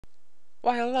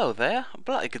Why, hello there.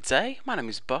 Bloody good day. My name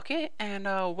is Bucket, and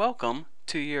welcome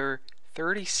to your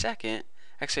 30-second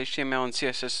XHTML and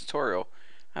CSS tutorial.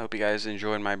 I hope you guys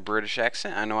enjoyed my British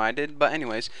accent. I know I did. But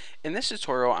anyways, in this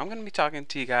tutorial, I'm going to be talking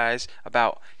to you guys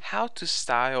about how to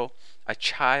style a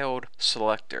child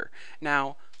selector.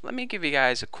 Now, let me give you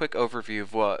guys a quick overview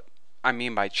of what I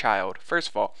mean by child. First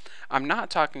of all, I'm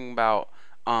not talking about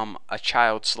a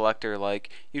child selector, like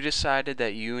you decided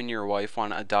that you and your wife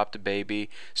want to adopt a baby,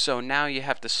 so now you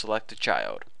have to select a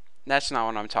child. That's not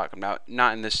what I'm talking about,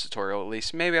 not in this tutorial at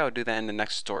least. Maybe I'll do that in the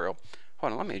next tutorial.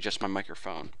 Hold on, let me adjust my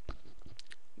microphone.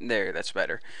 There, that's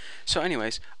better. So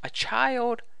anyways, a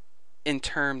child in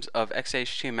terms of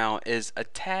XHTML is a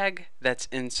tag that's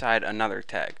inside another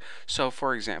tag. So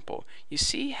for example, you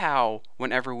see how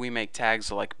whenever we make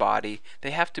tags like body, they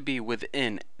have to be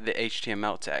within the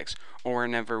HTML tags, or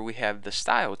whenever we have the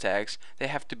style tags, they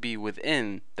have to be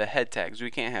within the head tags.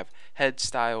 We can't have head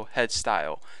style.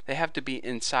 They have to be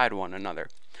inside one another.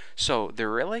 So the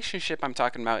relationship I'm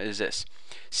talking about is this.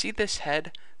 See this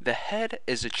head? The head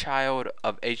is a child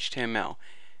of HTML.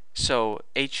 So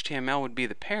HTML would be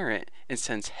the parent, and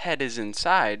since head is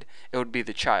inside, it would be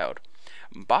the child.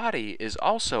 Body is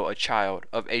also a child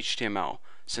of HTML,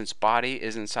 since body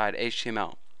is inside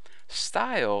HTML.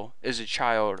 Style is a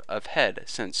child of head,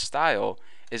 since style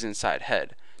is inside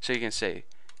head. So you can say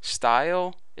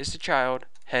style is the child,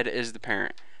 head is the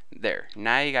parent. There.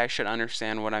 Now you guys should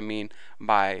understand what I mean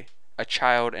by a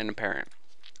child and a parent.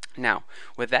 Now,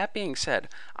 with that being said,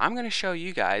 I'm going to show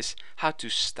you guys how to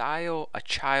style a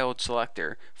child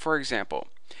selector. For example,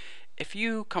 if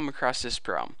you come across this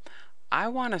problem, I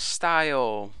want to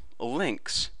style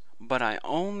links, but I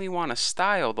only want to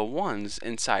style the ones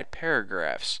inside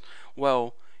paragraphs.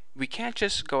 Well, we can't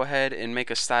just go ahead and make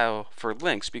a style for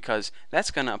links because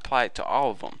that's going to apply it to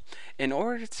all of them. In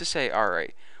order to say,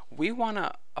 alright, we want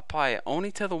to apply it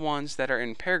only to the ones that are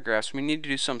in paragraphs, we need to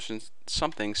do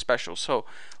something special. So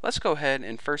let's go ahead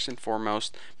and first and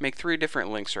foremost make 3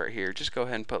 different links right here. Just go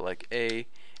ahead and put like a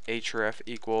href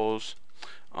equals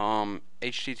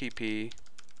http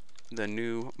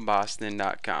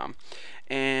thenewboston.com.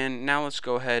 And now let's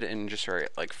go ahead and just write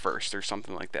like first or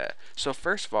something like that. So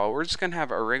first of all, we're just going to have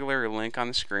a regular link on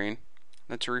the screen.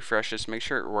 Let's refresh this, make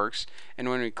sure it works. And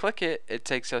when we click it, it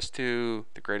takes us to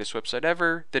the greatest website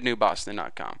ever,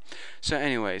 thenewboston.com. So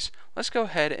anyways, let's go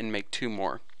ahead and make 2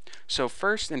 more. So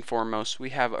first and foremost,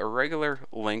 we have a regular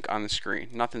link on the screen,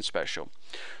 nothing special.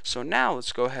 So now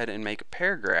let's go ahead and make a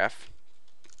paragraph,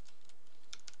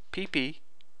 pp.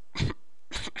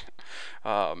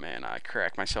 Oh man, I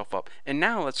cracked myself up. And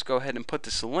now let's go ahead and put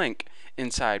this link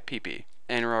inside pp.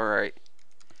 And we'll write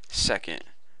second.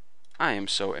 I am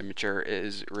so immature, it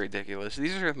is ridiculous.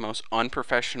 These are the most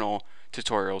unprofessional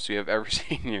tutorials you have ever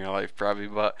seen in your life, probably,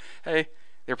 but hey,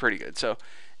 they're pretty good. So,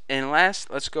 and last,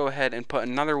 let's go ahead and put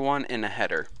another one in a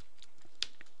header.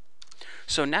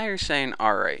 So now you're saying,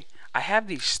 alright, I have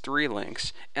these 3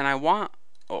 links, and I want,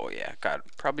 oh yeah, gotta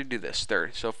probably do this,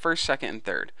 third. So first, second, and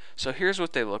third. So here's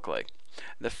what they look like.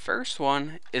 The first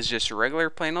one is just regular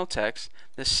plain old text,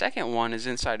 the second one is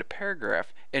inside a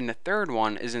paragraph, and the third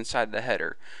one is inside the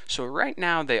header. So right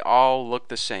now they all look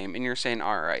the same, and you're saying,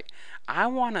 alright, I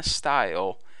want to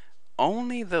style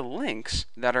only the links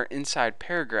that are inside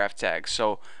paragraph tags.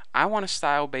 So I want to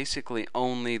style basically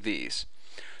only these.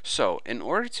 So in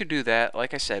order to do that,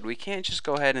 like I said, we can't just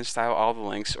go ahead and style all the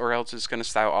links, or else it's going to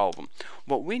style all of them.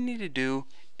 What we need to do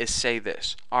is say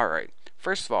this. Alright,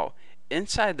 first of all,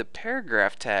 inside the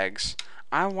paragraph tags,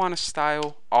 I want to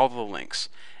style all the links.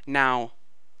 Now,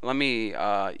 let me,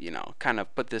 kind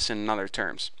of put this in other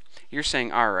terms. You're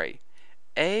saying, alright,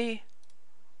 A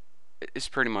is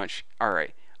pretty much,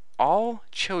 alright, all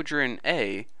children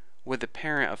A with a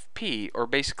parent of P, or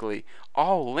basically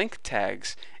all link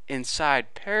tags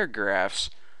inside paragraphs,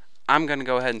 I'm going to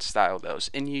go ahead and style those.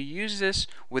 And you use this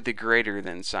with the greater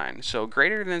than sign. So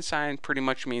greater than sign pretty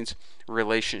much means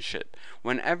relationship.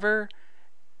 Whenever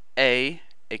A,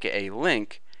 aka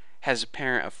link, has a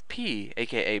parent of P,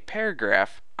 aka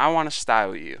paragraph, I want to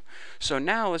style you. So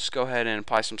now let's go ahead and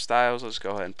apply some styles. Let's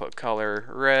go ahead and put color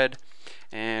red,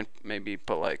 and maybe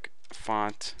put like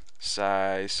font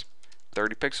size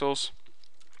 30 pixels.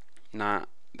 Not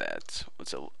that,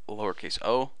 what's a lowercase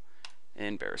o?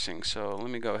 Embarrassing. So let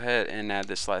me go ahead and add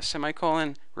this last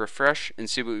semicolon, refresh, and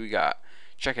see what we got.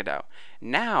 Check it out.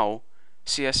 Now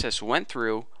CSS went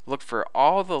through, looked for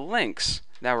all the links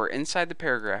that were inside the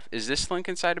paragraph. Is this link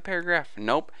inside a paragraph?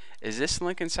 Nope. Is this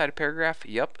link inside a paragraph?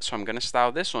 Yep. So I'm going to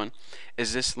style this one.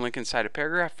 Is this link inside a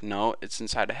paragraph? No, it's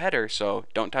inside a header, so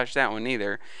don't touch that one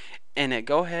either. And it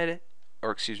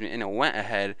went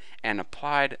ahead and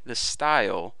applied the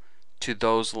style to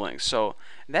those links. So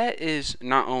that is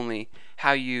not only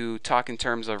how you talk in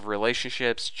terms of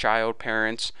relationships, child,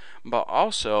 parents, but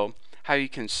also how you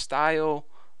can style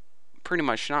pretty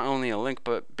much not only a link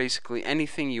but basically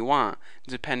anything you want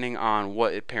depending on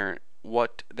what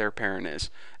their parent is.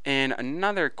 And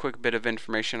another quick bit of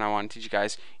information I want to teach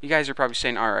you guys are probably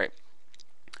saying, all right,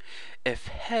 if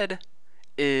head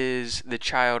is the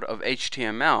child of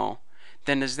HTML,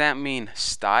 then does that mean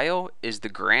style is the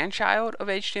grandchild of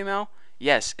HTML?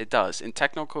 Yes, it does. In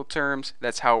technical terms,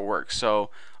 that's how it works. So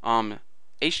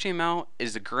HTML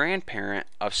is the grandparent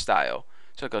of style.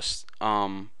 So it goes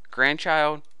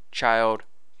grandchild, child,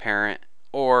 parent,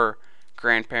 or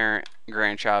grandparent,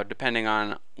 grandchild, depending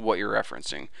on what you're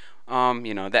referencing.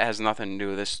 That has nothing to do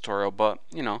with this tutorial, but,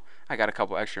 I got a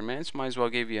couple extra minutes. Might as well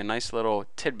give you a nice little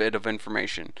tidbit of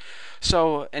information.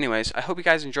 So, anyways, I hope you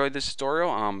guys enjoyed this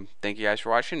tutorial. Thank you guys for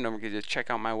watching. Don't forget to check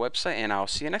out my website, and I'll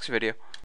see you next video.